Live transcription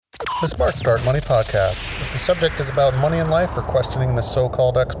The Smart Start Money Podcast. If the subject is about money in life or questioning the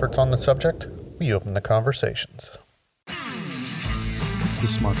so-called experts on the subject, we open the conversations. It's the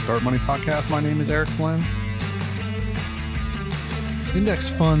Smart Start Money Podcast. My name is Eric Flynn. Index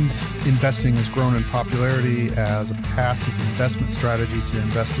fund investing has grown in popularity as a passive investment strategy to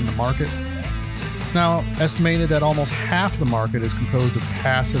invest in the market. It's now estimated that almost half the market is composed of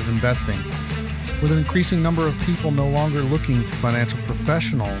passive investing, with an increasing number of people no longer looking to financial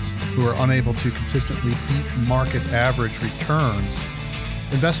professionals who are unable to consistently beat market average returns.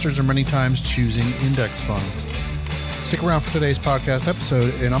 Investors are many times choosing index funds. Stick around for today's podcast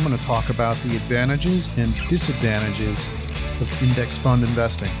episode, and I'm going to talk about the advantages and disadvantages of index fund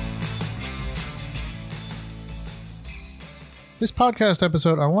investing. This podcast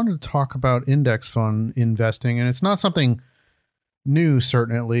episode, I wanted to talk about index fund investing, and it's not something new,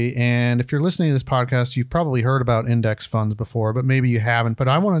 certainly. And if you're listening to this podcast, you've probably heard about index funds before, but maybe you haven't. But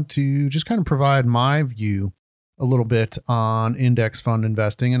I wanted to just kind of provide my view a little bit on index fund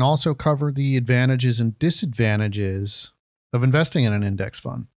investing and also cover the advantages and disadvantages of investing in an index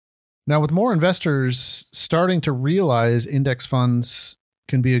fund. Now, with more investors starting to realize index funds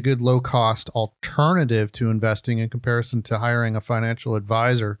can be a good low-cost alternative to investing in comparison to hiring a financial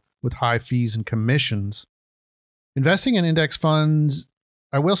advisor with high fees and commissions, investing in index funds,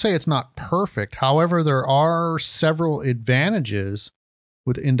 I will say it's not perfect. However, there are several advantages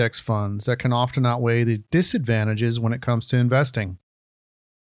with index funds that can often outweigh the disadvantages when it comes to investing.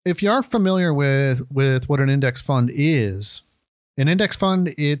 If you aren't familiar with what an index fund is, an index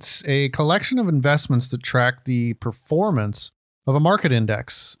fund, it's a collection of investments that track the performance of a market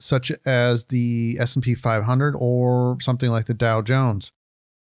index, such as the S&P 500 or something like the Dow Jones.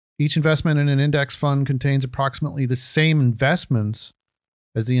 Each investment in an index fund contains approximately the same investments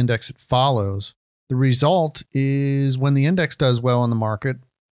as the index it follows. The result is when the index does well in the market,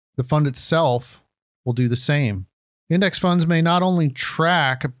 the fund itself will do the same. Index funds may not only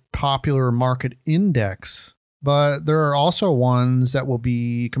track a popular market index, but there are also ones that will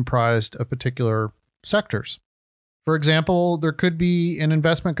be comprised of particular sectors. For example, there could be an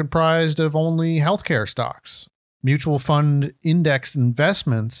investment comprised of only healthcare stocks. Mutual fund index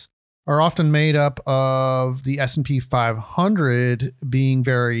investments are often made up of the S&P 500 being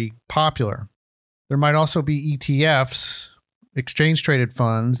very popular. There might also be ETFs, exchange-traded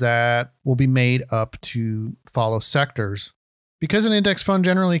funds, that will be made up to follow sectors. Because an index fund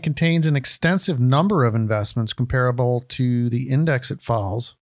generally contains an extensive number of investments comparable to the index it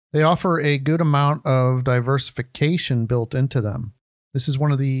follows, they offer a good amount of diversification built into them. This is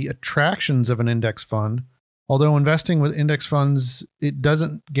one of the attractions of an index fund. Although investing with index funds, it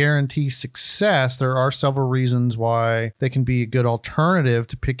doesn't guarantee success, there are several reasons why they can be a good alternative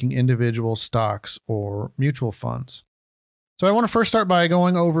to picking individual stocks or mutual funds. So I want to first start by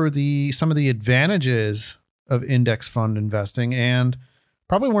going over some of the advantages of index fund investing, and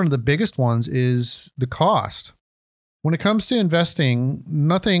probably one of the biggest ones is the cost. When it comes to investing,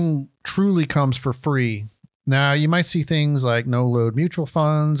 nothing truly comes for free. Now, you might see things like no-load mutual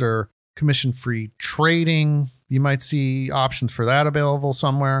funds or commission-free trading. You might see options for that available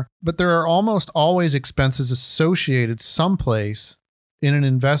somewhere, but there are almost always expenses associated someplace in an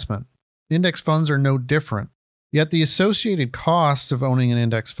investment. Index funds are no different. Yet the associated costs of owning an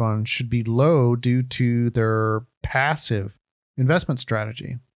index fund should be low due to their passive investment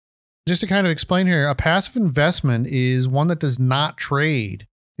strategy. Just to kind of explain here, a passive investment is one that does not trade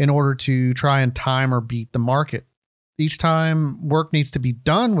in order to try and time or beat the market. Each time work needs to be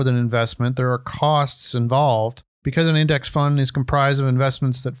done with an investment, there are costs involved. Because an index fund is comprised of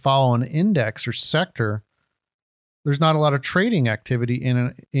investments that follow an index or sector, there's not a lot of trading activity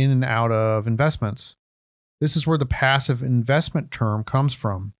in and out of investments. This is where the passive investment term comes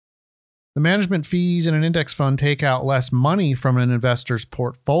from. The management fees in an index fund take out less money from an investor's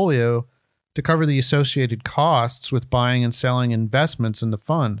portfolio to cover the associated costs with buying and selling investments in the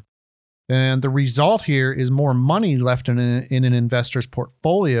fund. And the result here is more money left in an investor's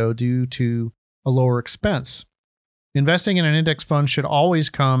portfolio due to a lower expense. Investing in an index fund should always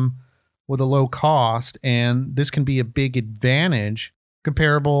come with a low cost, and this can be a big advantage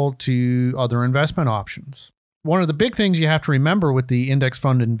comparable to other investment options. One of the big things you have to remember with the index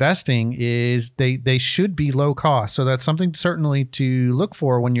fund investing is they should be low cost. So that's something certainly to look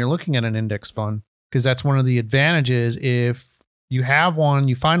for when you're looking at an index fund, because that's one of the advantages. If you have one,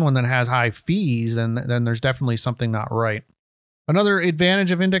 you find one that has high fees, then there's definitely something not right. Another advantage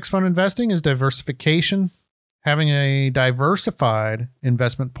of index fund investing is diversification. Having a diversified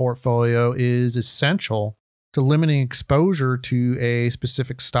investment portfolio is essential to limiting exposure to a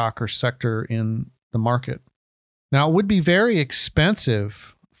specific stock or sector in the market. Now, it would be very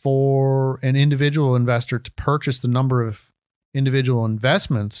expensive for an individual investor to purchase the number of individual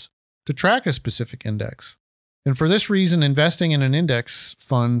investments to track a specific index. And for this reason, investing in an index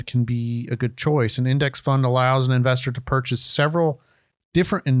fund can be a good choice. An index fund allows an investor to purchase several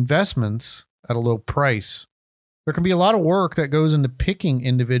different investments at a low price. There can be a lot of work that goes into picking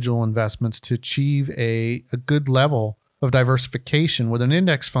individual investments to achieve a good level of diversification. With an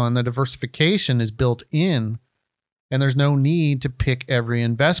index fund, the diversification is built in, and there's no need to pick every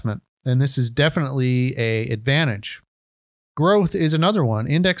investment. And this is definitely an advantage. Growth is another one.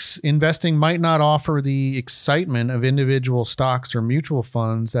 Index investing might not offer the excitement of individual stocks or mutual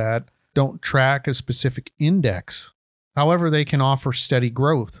funds that don't track a specific index. However, they can offer steady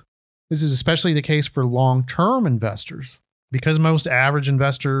growth. This is especially the case for long-term investors. Because most average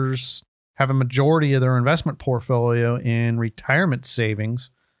investors have a majority of their investment portfolio in retirement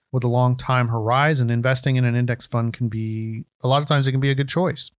savings with a long time horizon, investing in an index fund can be, a lot of times it can be a good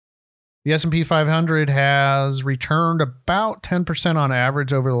choice. The S&P 500 has returned about 10% on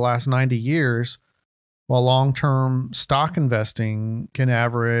average over the last 90 years, while long-term stock investing can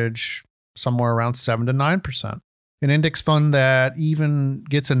average somewhere around 7 to 9%. An index fund that even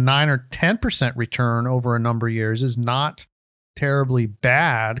gets a 9 or 10% return over a number of years is not terribly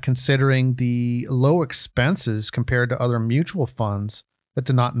bad, considering the low expenses compared to other mutual funds that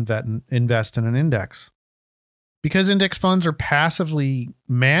do not invest in an index. Because index funds are passively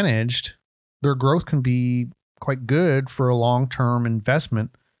managed, their growth can be quite good for a long-term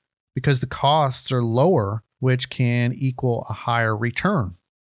investment because the costs are lower, which can equal a higher return.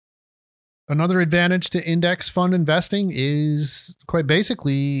 Another advantage to index fund investing is, quite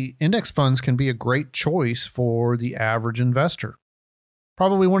basically, index funds can be a great choice for the average investor.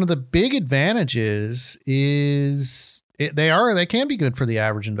 Probably one of the big advantages is they can be good for the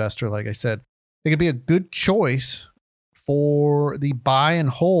average investor, like I said. They can be a good choice for the buy and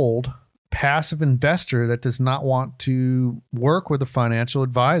hold passive investor that does not want to work with a financial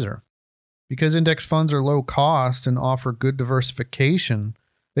advisor. Because index funds are low cost and offer good diversification,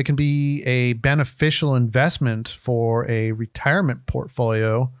 they can be a beneficial investment for a retirement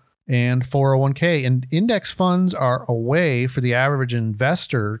portfolio and 401k. And index funds are a way for the average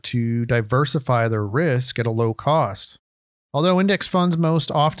investor to diversify their risk at a low cost. Although index funds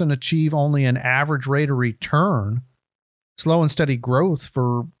most often achieve only an average rate of return, slow and steady growth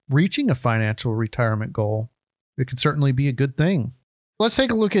for reaching a financial retirement goal, it can certainly be a good thing. Let's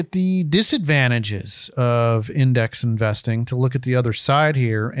take a look at the disadvantages of index investing to look at the other side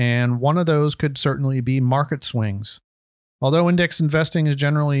here, and one of those could certainly be market swings. Although index investing is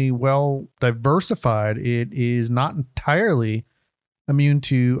generally well diversified, it is not entirely immune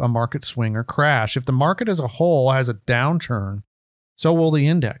to a market swing or crash. If the market as a whole has a downturn, so will the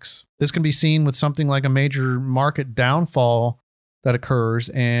index. This can be seen with something like a major market downfall that occurs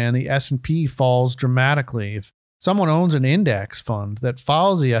and the S&P falls dramatically. If someone owns an index fund that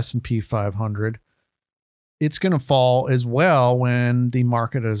follows the S&P 500, it's going to fall as well when the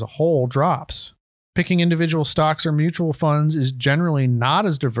market as a whole drops. Picking individual stocks or mutual funds is generally not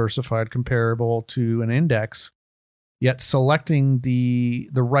as diversified comparable to an index, yet selecting the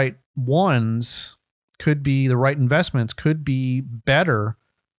right ones could be the right investments, could be better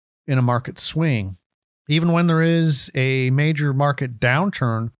in a market swing. Even when there is a major market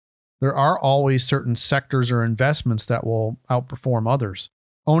downturn, there are always certain sectors or investments that will outperform others.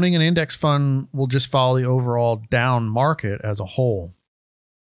 Owning an index fund will just follow the overall down market as a whole.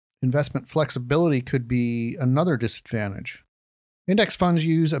 Investment flexibility could be another disadvantage. Index funds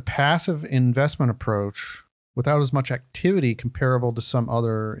use a passive investment approach without as much activity comparable to some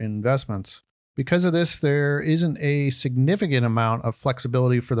other investments. Because of this, there isn't a significant amount of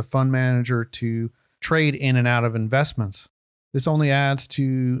flexibility for the fund manager to trade in and out of investments. This only adds to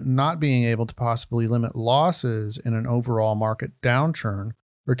not being able to possibly limit losses in an overall market downturn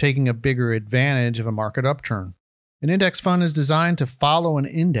or taking a bigger advantage of a market upturn. An index fund is designed to follow an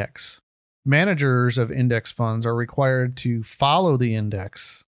index. Managers of index funds are required to follow the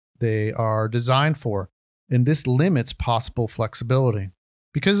index they are designed for, and this limits possible flexibility.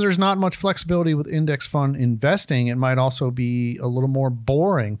 Because there's not much flexibility with index fund investing, it might also be a little more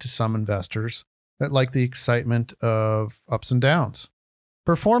boring to some investors that like the excitement of ups and downs.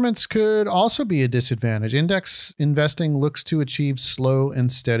 Performance could also be a disadvantage. Index investing looks to achieve slow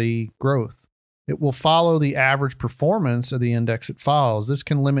and steady growth. It will follow the average performance of the index it follows. This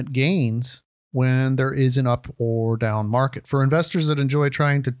can limit gains when there is an up or down market. For investors that enjoy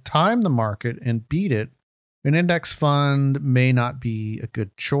trying to time the market and beat it, an index fund may not be a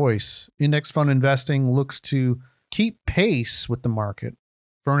good choice. Index fund investing looks to keep pace with the market.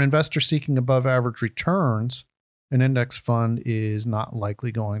 For an investor seeking above average returns, an index fund is not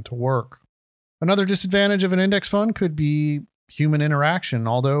likely going to work. Another disadvantage of an index fund could be human interaction.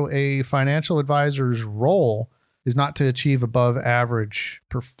 Although a financial advisor's role is not to achieve above average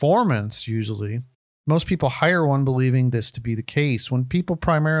performance usually, most people hire one believing this to be the case. When people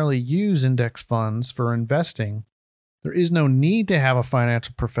primarily use index funds for investing, there is no need to have a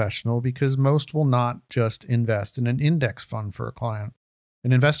financial professional because most will not just invest in an index fund for a client.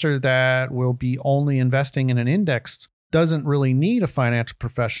 An investor that will be only investing in an index doesn't really need a financial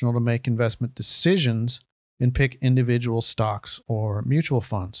professional to make investment decisions and pick individual stocks or mutual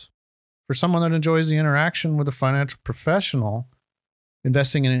funds. For someone that enjoys the interaction with a financial professional,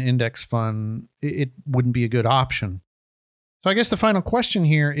 investing in an index fund, it wouldn't be a good option. So I guess the final question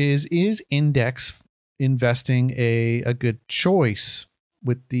here is index investing a good choice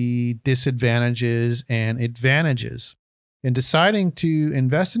with the disadvantages and advantages? And deciding to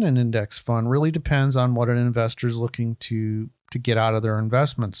invest in an index fund really depends on what an investor is looking to get out of their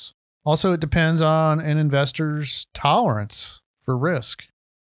investments. Also, it depends on an investor's tolerance for risk.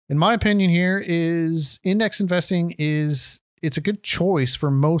 In my opinion here is index investing it's a good choice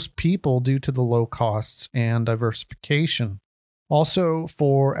for most people due to the low costs and diversification. Also,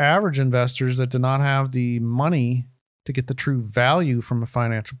 for average investors that do not have the money to get the true value from a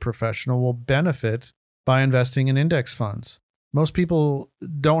financial professional will benefit by investing in index funds. Most people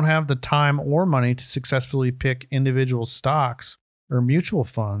don't have the time or money to successfully pick individual stocks or mutual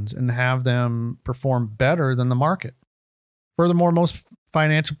funds and have them perform better than the market. Furthermore, most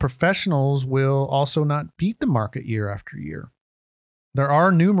financial professionals will also not beat the market year after year. There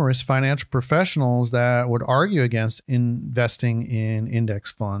are numerous financial professionals that would argue against investing in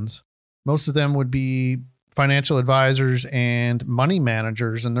index funds. Most of them would be financial advisors and money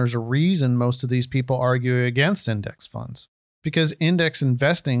managers, and there's a reason most of these people argue against index funds, because index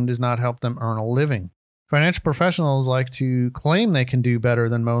investing does not help them earn a living. Financial professionals like to claim they can do better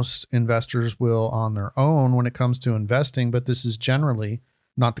than most investors will on their own when it comes to investing, but this is generally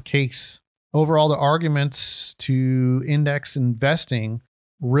not the case. Overall, the arguments to index investing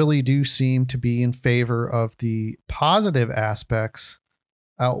really do seem to be in favor of the positive aspects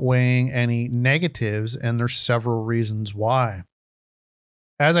outweighing any negatives, and there's several reasons why.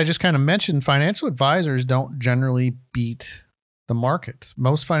 As I just kind of mentioned, financial advisors don't generally beat the market.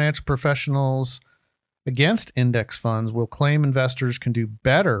 Most financial professionals against index funds will claim investors can do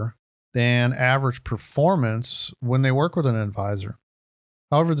better than average performance when they work with an advisor.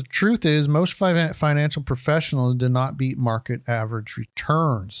 However, the truth is most financial professionals do not beat market average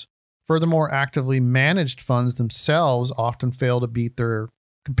returns. Furthermore, actively managed funds themselves often fail to beat their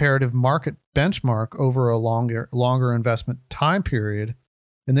comparative market benchmark over a longer investment time period.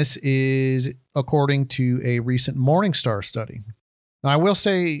 And this is according to a recent Morningstar study. Now, I will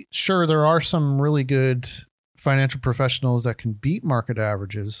say, sure, there are some really good financial professionals that can beat market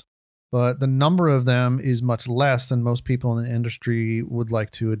averages, but the number of them is much less than most people in the industry would like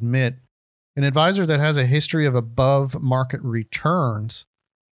to admit. An advisor that has a history of above market returns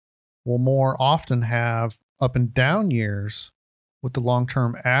will more often have up and down years, with the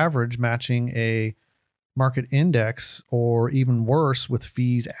long-term average matching a market index, or even worse, with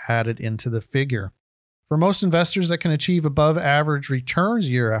fees added into the figure. For most investors that can achieve above average returns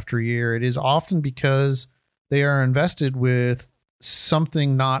year after year, it is often because they are invested with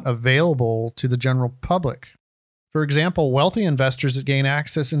something not available to the general public. For example, wealthy investors that gain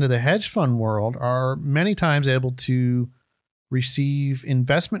access into the hedge fund world are many times able to receive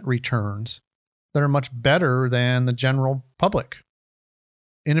investment returns that are much better than the general public.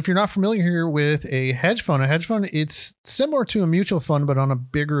 And if you're not familiar here with a hedge fund, it's similar to a mutual fund, but on a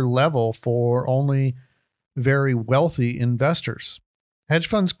bigger level for only very wealthy investors. Hedge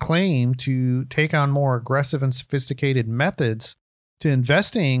funds claim to take on more aggressive and sophisticated methods to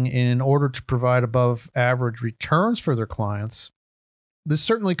investing in order to provide above average returns for their clients. This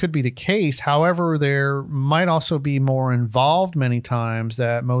certainly could be the case. However, there might also be more involved many times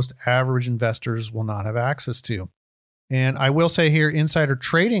that most average investors will not have access to. And I will say here, insider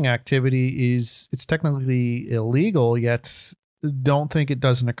trading activity it's technically illegal, yet don't think it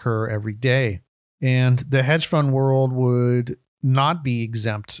doesn't occur every day. And the hedge fund world would not be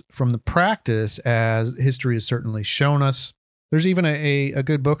exempt from the practice, as history has certainly shown us. There's even a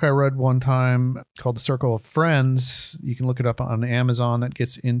good book I read one time called The Circle of Friends. You can look it up on Amazon that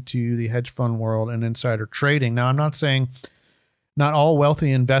gets into the hedge fund world and insider trading. Now, I'm not saying not all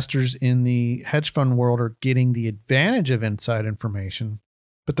wealthy investors in the hedge fund world are getting the advantage of inside information,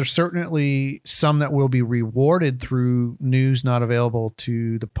 but there's certainly some that will be rewarded through news not available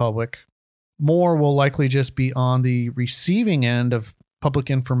to the public. More will likely just be on the receiving end of public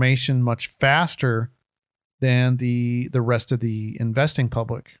information much faster than the rest of the investing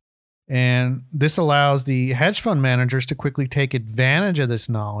public. And this allows the hedge fund managers to quickly take advantage of this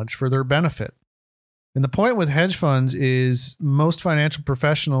knowledge for their benefit. And the point with hedge funds is most financial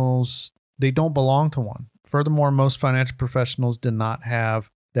professionals, they don't belong to one. Furthermore, most financial professionals do not have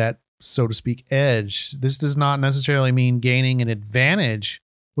that, so to speak, edge. This does not necessarily mean gaining an advantage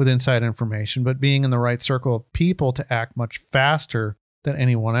with inside information, but being in the right circle of people to act much faster than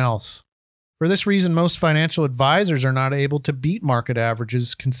anyone else. For this reason, most financial advisors are not able to beat market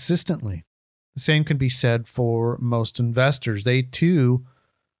averages consistently. The same can be said for most investors. They too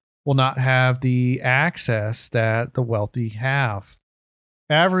will not have the access that the wealthy have.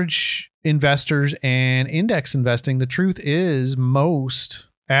 Average investors and index investing, the truth is most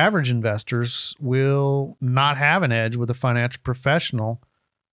average investors will not have an edge with a financial professional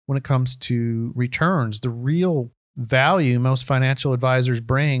when it comes to returns. The real value most financial advisors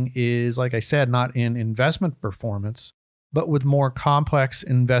bring is, like I said, not in investment performance, but with more complex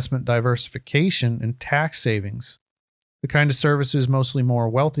investment diversification and tax savings, the kind of services mostly more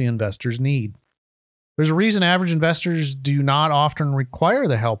wealthy investors need. There's a reason average investors do not often require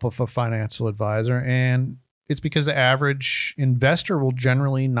the help of a financial advisor, and it's because the average investor will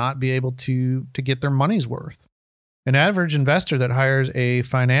generally not be able to get their money's worth. An average investor that hires a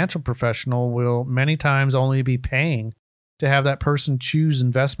financial professional will many times only be paying to have that person choose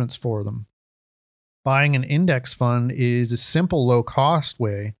investments for them. Buying an index fund is a simple, low-cost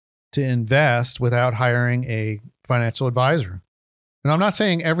way to invest without hiring a financial advisor. And I'm not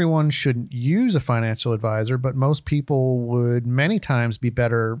saying everyone shouldn't use a financial advisor, but most people would many times be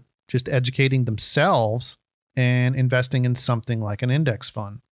better just educating themselves and investing in something like an index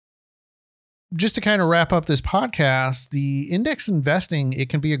fund. Just to kind of wrap up this podcast, the index investing, it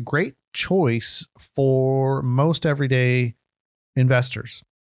can be a great choice for most everyday investors.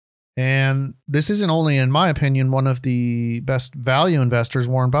 And this isn't only, in my opinion, one of the best value investors.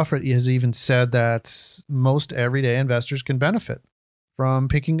 Warren Buffett has even said that most everyday investors can benefit from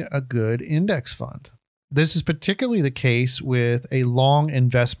picking a good index fund. This is particularly the case with a long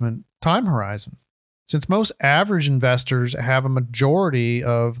investment time horizon. Since most average investors have a majority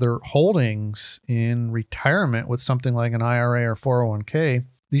of their holdings in retirement with something like an IRA or 401k,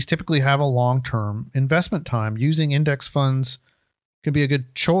 these typically have a long-term investment time. Using index funds can be a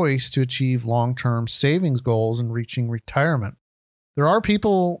good choice to achieve long-term savings goals and reaching retirement. There are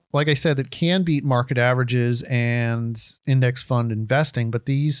people, like I said, that can beat market averages and index fund investing, but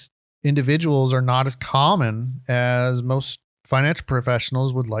these individuals are not as common as most financial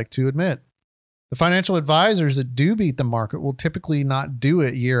professionals would like to admit. The financial advisors that do beat the market will typically not do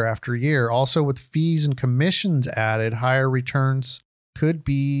it year after year. Also, with fees and commissions added, higher returns could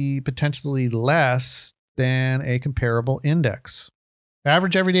be potentially less than a comparable index.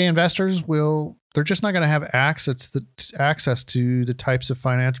 Average everyday investors they're just not going to have access to the types of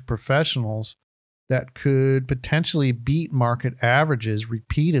financial professionals that could potentially beat market averages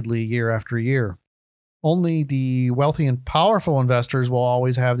repeatedly year after year. Only the wealthy and powerful investors will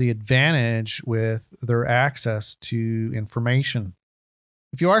always have the advantage with their access to information.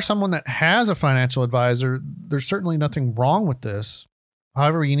 If you are someone that has a financial advisor, there's certainly nothing wrong with this.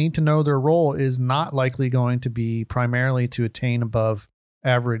 However, you need to know their role is not likely going to be primarily to attain above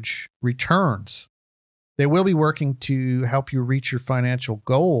average returns. They will be working to help you reach your financial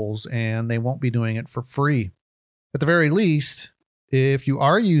goals, and they won't be doing it for free. At the very least, if you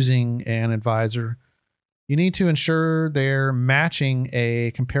are using an advisor, you need to ensure they're matching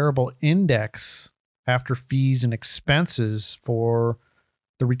a comparable index after fees and expenses for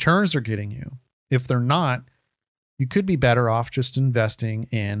the returns they're getting you. If they're not, you could be better off just investing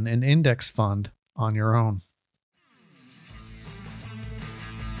in an index fund on your own.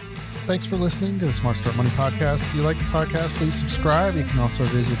 Thanks for listening to the Smart Start Money Podcast. If you like the podcast, please subscribe. You can also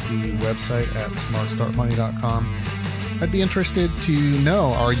visit the website at smartstartmoney.com. I'd be interested to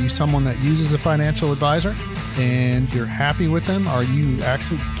know, are you someone that uses a financial advisor and you're happy with them? Are you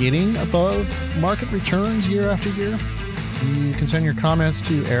actually getting above market returns year after year? You can send your comments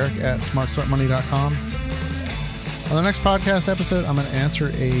to eric@smartstartmoney.com. On the next podcast episode, I'm going to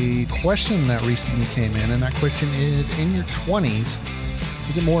answer a question that recently came in, and that question is, in your 20s,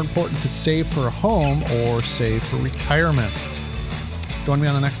 is it more important to save for a home or save for retirement? Join me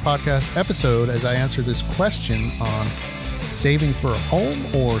on the next podcast episode as I answer this question on saving for a home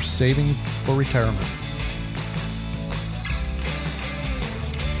or saving for retirement.